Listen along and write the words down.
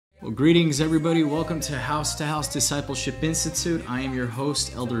Well, greetings everybody. Welcome to House Discipleship Institute. I am your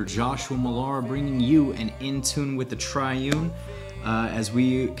host, Elder Joshua Millar, bringing you an Intune with the Triune as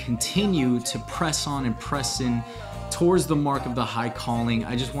we continue to press on and press in towards the mark of the high calling.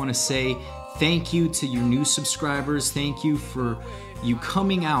 I just want to say thank you to your new subscribers. Thank you for you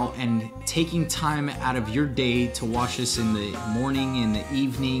coming out and taking time out of your day to watch us in the morning, in the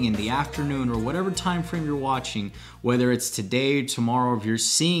evening, in the afternoon, or whatever time frame you're watching, whether it's today, tomorrow, if you're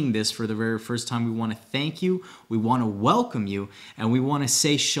seeing this for the very first time. We want to thank you, we want to welcome you, and we want to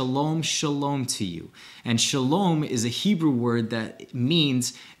say shalom, shalom to you. And shalom is a Hebrew word that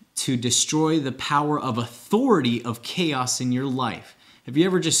means to destroy the power of authority of chaos in your life. Have you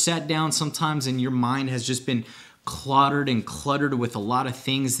ever just sat down sometimes and your mind has just been cluttered and cluttered with a lot of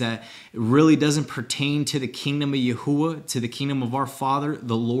things that really doesn't pertain to the kingdom of Yahuah, to the kingdom of our Father,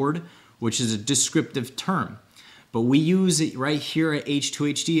 the Lord, which is a descriptive term. But we use it right here at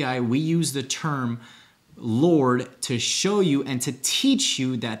H2HDI. We use the term Lord to show you and to teach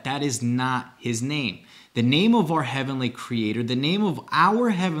you that that is not his name. The name of our heavenly creator, the name of our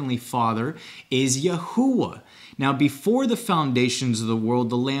heavenly Father is Yahuah. Now, before the foundations of the world,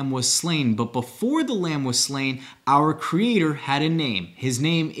 the Lamb was slain. But before the Lamb was slain, our Creator had a name. His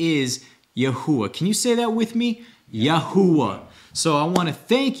name is Yahuah. Can you say that with me? Yahuah. So I want to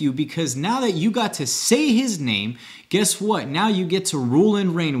thank you because now that you got to say his name, guess what? Now you get to rule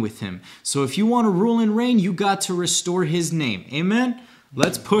and reign with him. So if you want to rule and reign, you got to restore his name. Amen?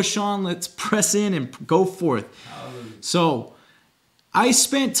 Let's push on. Let's press in and go forth. So I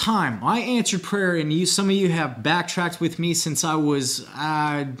spent time. I answered prayer, and some of you have backtracked with me since I was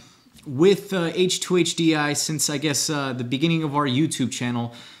with H2HDI since, I guess, the beginning of our YouTube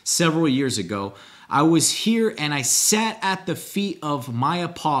channel several years ago. I was here, and I sat at the feet of my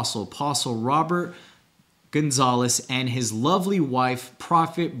Apostle Robert Gonzalez, and his lovely wife,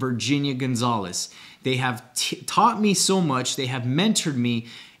 Prophet Virginia Gonzalez. They have taught me so much. They have mentored me,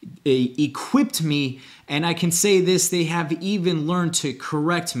 equipped me, and I can say this, they have even learned to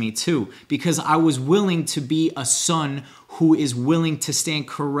correct me too, because I was willing to be a son who is willing to stand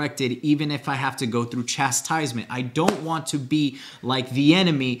corrected even if I have to go through chastisement. I don't want to be like the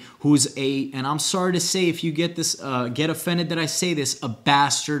enemy who's and I'm sorry to say if you get this, get offended that I say this, a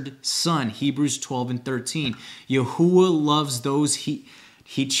bastard son. Hebrews 12:13. Yahuah loves those he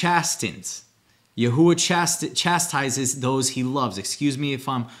chastens. Yahuah chastises those he loves. Excuse me if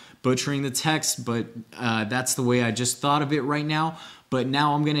I'm butchering the text, but that's the way I just thought of it right now. But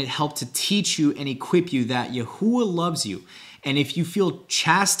now I'm going to help to teach you and equip you that Yahuah loves you. And if you feel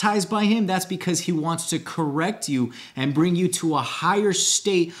chastised by him, that's because he wants to correct you and bring you to a higher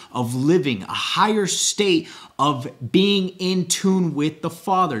state of living, a higher state of being in tune with the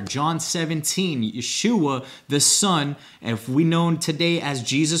Father. John 17, Yeshua, the Son, if we know today as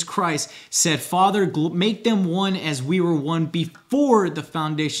Jesus Christ, said, Father, make them one as we were one before the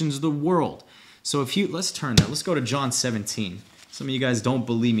foundations of the world. So let's turn that. Let's go to John 17. Some of you guys don't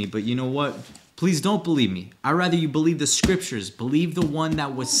believe me, but you know what? Please don't believe me. I'd rather you believe the scriptures. Believe the one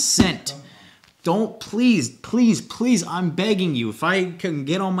that was sent. Don't, please, I'm begging you. If I can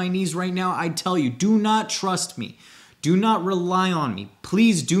get on my knees right now, I'd tell you, do not trust me. Do not rely on me.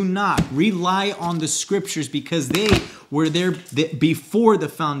 Please do not rely on the scriptures because they were there before the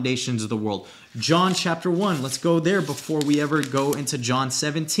foundations of the world. John chapter 1. Let's go there before we ever go into John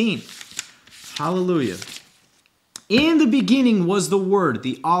 17. Hallelujah. In the beginning was the Word,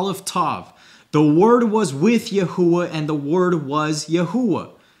 the Aleph Tav. The Word was with Yahuah, and the Word was Yahuah.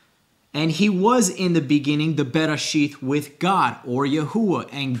 And he was in the beginning, the Bereshith, with God, or Yahuah.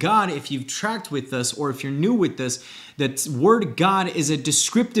 And God, if you've tracked with us, or if you're new with us, that word God is a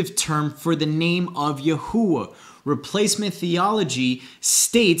descriptive term for the name of Yahuah. Replacement theology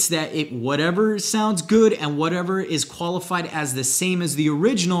states that whatever sounds good and whatever is qualified as the same as the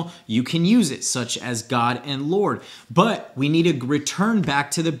original, you can use it, such as God and Lord. But we need to return back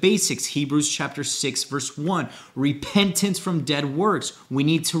to the basics. Hebrews chapter 6, verse 1. Repentance from dead works. We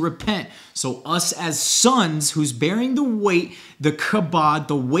need to repent. So us as sons who's bearing the weight, the kabod,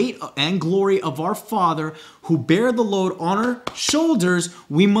 the weight and glory of our Father, who bear the load on our shoulders,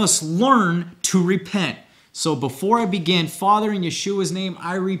 we must learn to repent. So before I begin, Father, in Yeshua's name,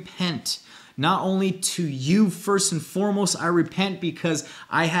 I repent. Not only to you first and foremost, I repent because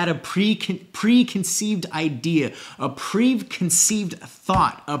I had a preconceived idea, a preconceived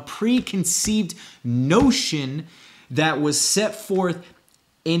thought, a preconceived notion that was set forth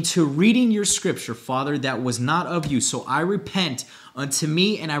into reading your scripture, Father, that was not of you. So I repent unto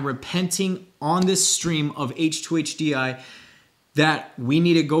me, and I'm repenting on this stream of H2HDI that we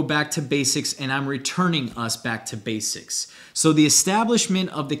need to go back to basics, and I'm returning us back to basics. So the establishment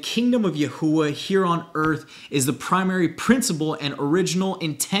of the kingdom of Yahuah here on earth is the primary principle and original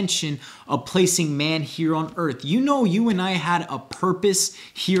intention of placing man here on earth. You know, you and I had a purpose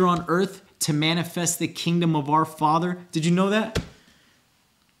here on earth to manifest the kingdom of our Father. Did you know that?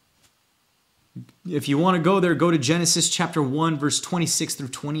 If you want to go there, go to Genesis chapter 1, verse 26 through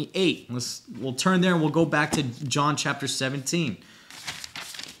 28. We'll turn there and we'll go back to John chapter 17.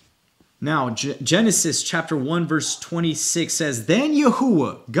 Now, Genesis chapter 1, verse 26 says, Then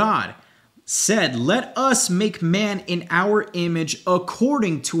Yahuah, God, said, Let us make man in our image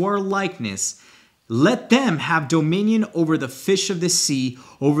according to our likeness. Let them have dominion over the fish of the sea,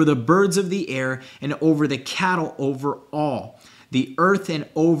 over the birds of the air, and over the cattle, over all the earth, and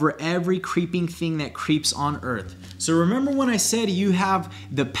over every creeping thing that creeps on earth. So remember when I said you have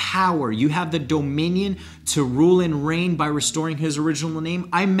the power, you have the dominion to rule and reign by restoring his original name?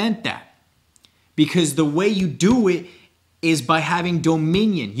 I meant that. Because the way you do it is by having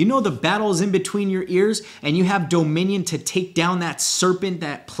dominion. You know the battle is in between your ears, and you have dominion to take down that serpent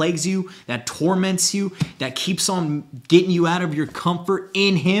that plagues you, that torments you, that keeps on getting you out of your comfort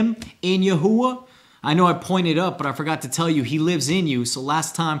in him, in Yahuah. I know I pointed up, but I forgot to tell you, he lives in you. So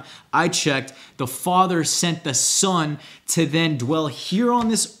last time I checked, the Father sent the Son to then dwell here on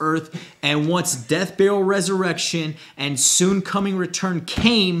this earth. And once death, burial, resurrection, and soon coming return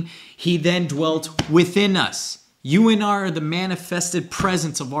came, he then dwelt within us. You and I are the manifested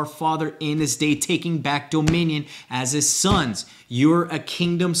presence of our Father in this day, taking back dominion as his sons. You're a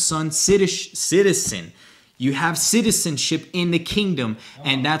kingdom son citizen. You have citizenship in the kingdom,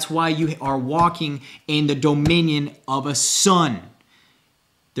 and that's why you are walking in the dominion of a son.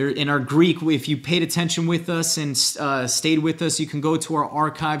 There, in our Greek, if you paid attention with us and stayed with us, you can go to our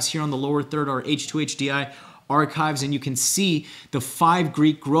archives here on the lower third, our H2HDI archives, and you can see the 5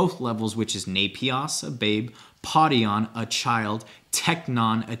 Greek growth levels, which is nepios, a babe, podion, a child,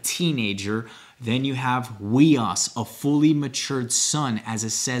 teknon, a teenager. Then you have weos, a fully matured son, as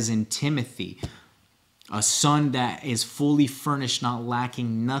it says in Timothy. A son that is fully furnished, not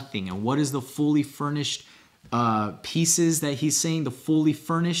lacking nothing. And what is the fully furnished pieces that he's saying? The fully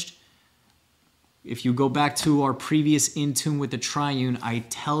furnished. If you go back to our previous Intune with the Triune, I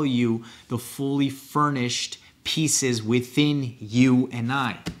tell you the fully furnished pieces within you and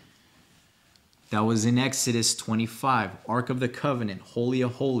I. That was in Exodus 25, Ark of the Covenant, Holy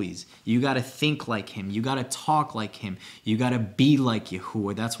of Holies. You got to think like him. You got to talk like him. You got to be like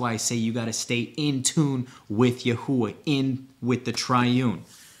Yahuah. That's why I say you got to stay in tune with Yahuah, in with the Triune.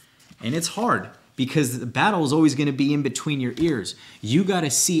 And it's hard because the battle is always going to be in between your ears. You got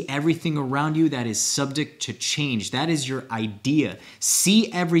to see everything around you that is subject to change. That is your idea. See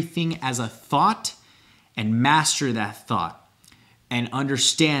everything as a thought and master that thought. And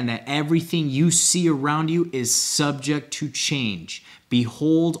understand that everything you see around you is subject to change.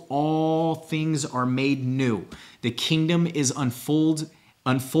 Behold, all things are made new. The kingdom is unfolded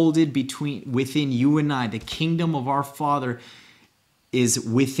within you and I. The kingdom of our Father is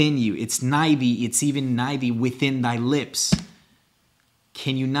within you. It's nigh thee. It's even nigh thee within thy lips.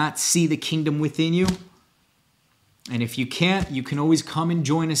 Can you not see the kingdom within you? And if you can't, you can always come and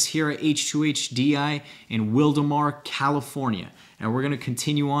join us here at H2HDI in Wildomar, California. And we're going to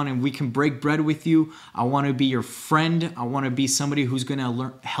continue on, and we can break bread with you. I want to be your friend. I want to be somebody who's going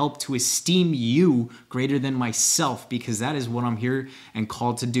to help to esteem you greater than myself, because that is what I'm here and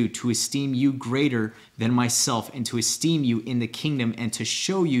called to do, to esteem you greater than myself, and to esteem you in the kingdom, and to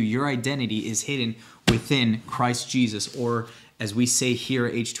show you your identity is hidden within Christ Jesus, or as we say here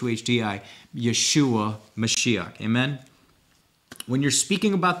at H2HDI, Yeshua Mashiach. Amen? When you're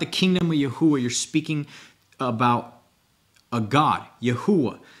speaking about the kingdom of Yahuah, you're speaking about a God,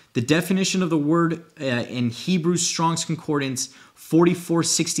 Yahuah. The definition of the word in Hebrew Strong's Concordance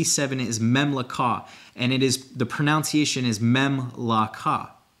 4467 is memlakah, and it is the pronunciation is memlakah.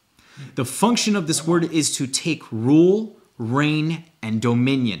 The function of this word is to take rule, reign, and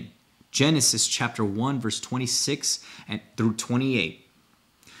dominion. Genesis chapter 1, verse 26 through 28.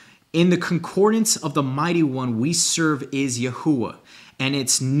 In the concordance of the Mighty One we serve is Yahuah, and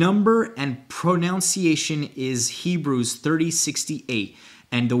its number and pronunciation is Hebrews 30:68,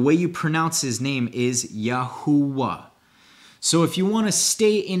 and the way you pronounce his name is Yahuah. So if you want to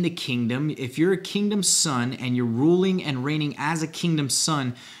stay in the kingdom, if you're a kingdom son and you're ruling and reigning as a kingdom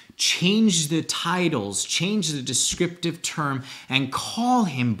son, change the titles, change the descriptive term, and call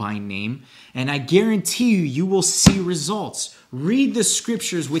him by name, and I guarantee you will see results. Read the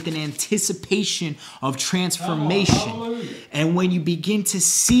scriptures with an anticipation of transformation. And when you begin to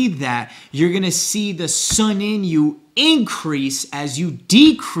see that, you're going to see the Son in you increase as you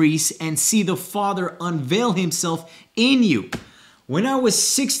decrease and see the Father unveil himself in you. When I was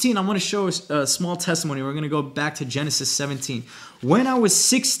 16, I want to show a small testimony. We're going to go back to Genesis 17. When I was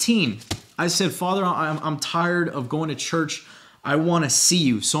 16, I said, Father, I'm tired of going to church. I want to see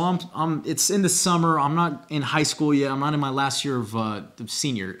you. So it's in the summer. I'm not in high school yet. I'm not in my last year of the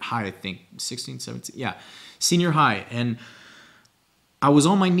senior high, I think. 16, 17. Yeah, senior high. And I was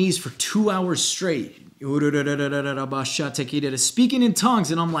on my knees for 2 hours straight, speaking in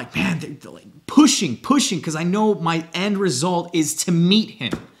tongues. And I'm like, man, they're like pushing, because I know my end result is to meet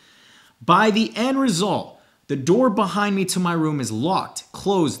him. By the end result, the door behind me to my room is locked,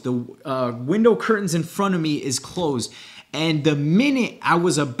 closed. The window curtains in front of me is closed. And the minute I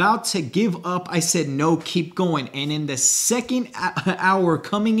was about to give up, I said, no, keep going. And in the second hour,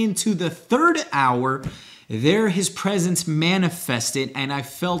 coming into the third hour, there his presence manifested, and I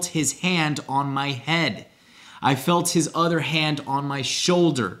felt his hand on my head. I felt his other hand on my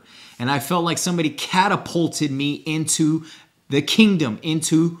shoulder. And I felt like somebody catapulted me into the kingdom,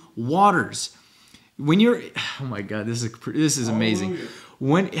 into waters. When you're, oh my God, this is amazing.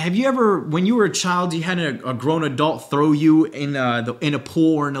 When you were a child, you had a grown adult throw you in a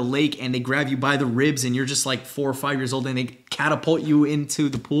pool or in a lake, and they grab you by the ribs, and you're just like 4 or 5 years old, and they catapult you into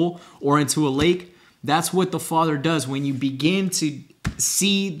the pool or into a lake? That's what the Father does when you begin to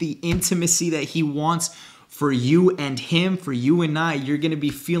see the intimacy that he wants for you and him, for you and I. You're going to be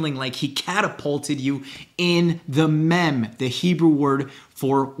feeling like he catapulted you in the mem, the Hebrew word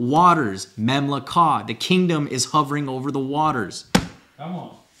for waters, memlakah. The kingdom is hovering over the waters. Come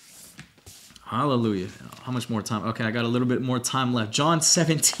on. Hallelujah. How much more time? Okay, I got a little bit more time left. John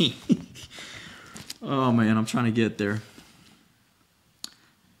 17. Oh man, I'm trying to get there.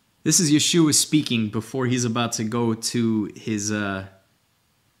 This is Yeshua speaking before he's about to go to his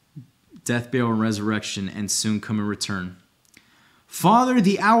death, burial, and resurrection, and soon come and return. Father,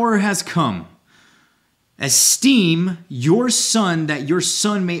 the hour has come. Esteem your son, that your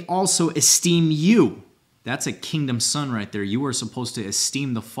son may also esteem you. That's a kingdom son right there. You are supposed to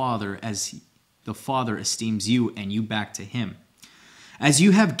esteem the Father as the Father esteems you, and you back to him. As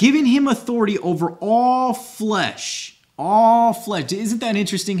you have given him authority over all flesh. All flesh. Isn't that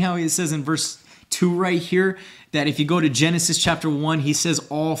interesting how it says in verse 2 right here that if you go to Genesis chapter 1, he says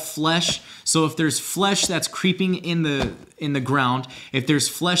all flesh. So if there's flesh that's creeping in the ground, if there's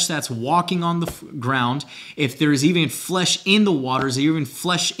flesh that's walking on the ground, if there's even flesh in the waters, or even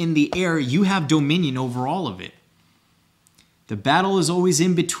flesh in the air, you have dominion over all of it. The battle is always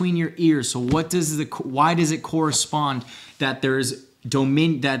in between your ears. So why does it correspond that there's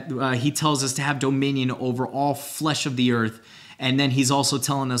dominion, that he tells us to have dominion over all flesh of the earth? And then he's also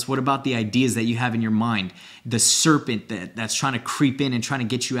telling us, what about the ideas that you have in your mind? The serpent that's trying to creep in and trying to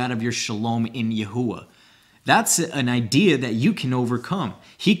get you out of your shalom in Yahuah. That's an idea that you can overcome.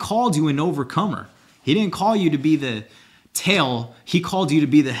 He called you an overcomer. He didn't call you to be the tail. He called you to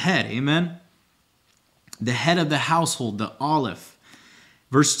be the head. Amen? The head of the household, the Aleph.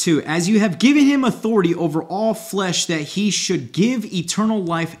 Verse 2, as you have given him authority over all flesh, that he should give eternal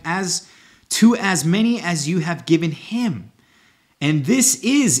life to as many as you have given him. And this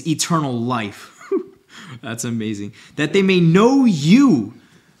is eternal life. That's amazing. That they may know you,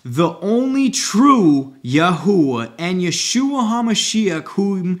 the only true Yahuah, and Yeshua HaMashiach,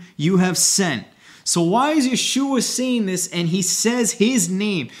 whom you have sent. So why is Yeshua saying this? And he says his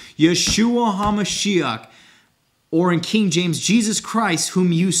name, Yeshua HaMashiach, or in King James, Jesus Christ,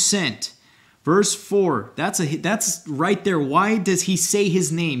 whom you sent. Verse 4, that's right there. Why does he say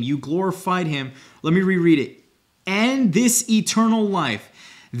his name? You glorified him. Let me reread it. And this eternal life,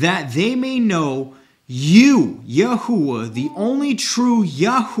 that they may know you, Yahuah, the only true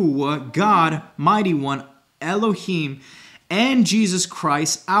Yahuah, God, Mighty One, Elohim, and Jesus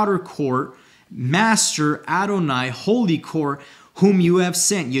Christ, outer court, Master, Adonai, Holy Court, whom you have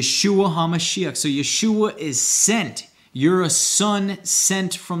sent, Yeshua HaMashiach. So Yeshua is sent. You're a son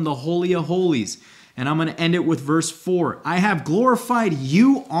sent from the Holy of Holies. And I'm going to end it with verse 4. I have glorified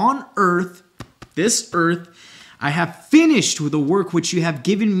you on earth, this earth. I have finished with the work which you have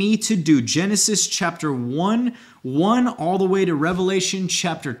given me to do. Genesis chapter 1 all the way to Revelation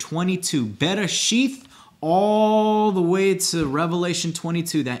chapter 22. Bereshith all the way to Revelation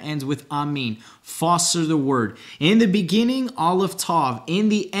 22 that ends with Amin. Foster the word. In the beginning, Aleph Tav. In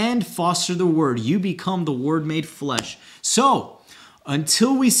the end, foster the word. You become the word made flesh. So,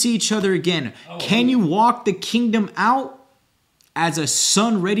 Until we see each other again, can you walk the kingdom out as a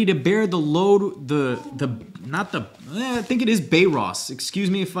son ready to bear the load, I think it is Beiros. Excuse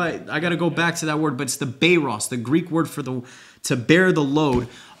me if I got to go back to that word, but it's the Beiros, the Greek word for to bear the load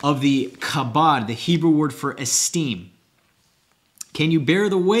of the kabod, the Hebrew word for esteem. Can you bear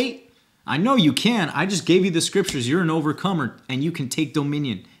the weight? I know you can. I just gave you the scriptures. You're an overcomer and you can take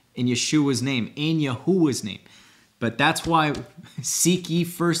dominion in Yeshua's name, in Yahuah's name. But that's why seek ye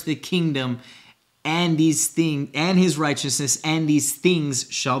first the kingdom and these things and his righteousness, and these things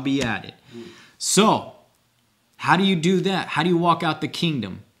shall be added. So, how do you do that? How do you walk out the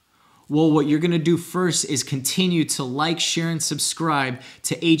kingdom? Well, what you're going to do first is continue to like, share, and subscribe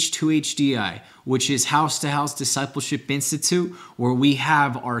to H2HDI, which is House to House Discipleship Institute, where we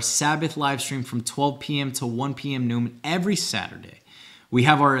have our Sabbath live stream from 12 p.m. to 1 p.m. noon every Saturday. We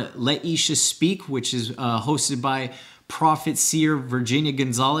have our Let Isha Speak, which is hosted by Prophet Seer Virginia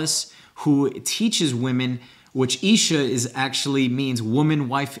Gonzalez, who teaches women, which Isha is actually means woman,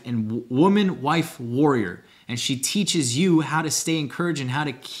 wife, and woman, wife, warrior. And she teaches you how to stay encouraged and how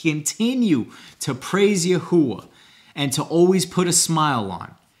to continue to praise Yahuah and to always put a smile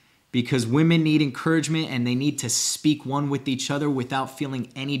on. Because women need encouragement and they need to speak one with each other without feeling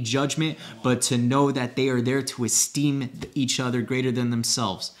any judgment, but to know that they are there to esteem each other greater than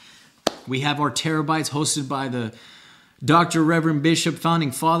themselves. We have our TerrorBites hosted by the Dr. Reverend Bishop,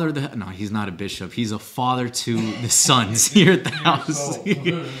 founding father of the... No, he's not a bishop. He's a father to the sons here at the house.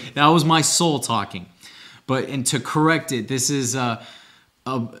 That was my soul talking. And to correct it, this is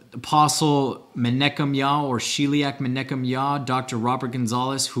Apostle Menachem Yah, or Shiliach Menachem Yah, Dr. Robert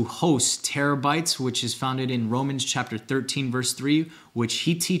Gonzalez, who hosts TerrorBites, which is founded in Romans chapter 13, verse 3, which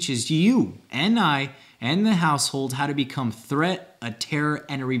he teaches you and I and the household how to become threat, a terror,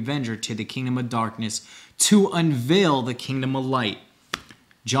 and a revenger to the kingdom of darkness, to unveil the kingdom of light.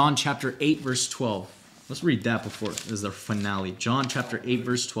 John chapter 8, verse 12. Let's read that before as the finale. John chapter 8,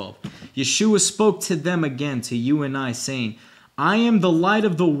 verse 12. Yeshua spoke to them again, to you and I, saying, I am the light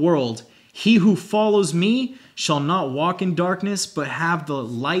of the world. He who follows me shall not walk in darkness, but have the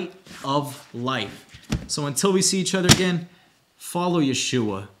light of life. So until we see each other again, follow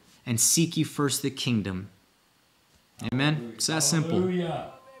Yeshua and seek ye first the kingdom. Amen. It's that simple. Hallelujah.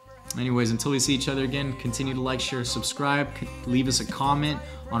 Anyways, until we see each other again, continue to like, share, subscribe. Leave us a comment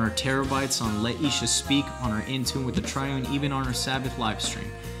on our TerrorBites, on Let Isha Speak, on our Intune with the Triune, even on our Sabbath live stream.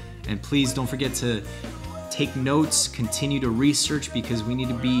 And please don't forget to take notes, continue to research, because we need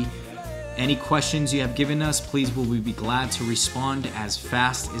to be... Any questions you have given us, please will we be glad to respond as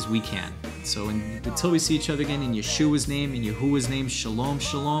fast as we can. So until we see each other again, in Yeshua's name, in Yahuah's name, shalom,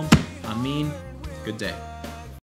 shalom, amen. Good day.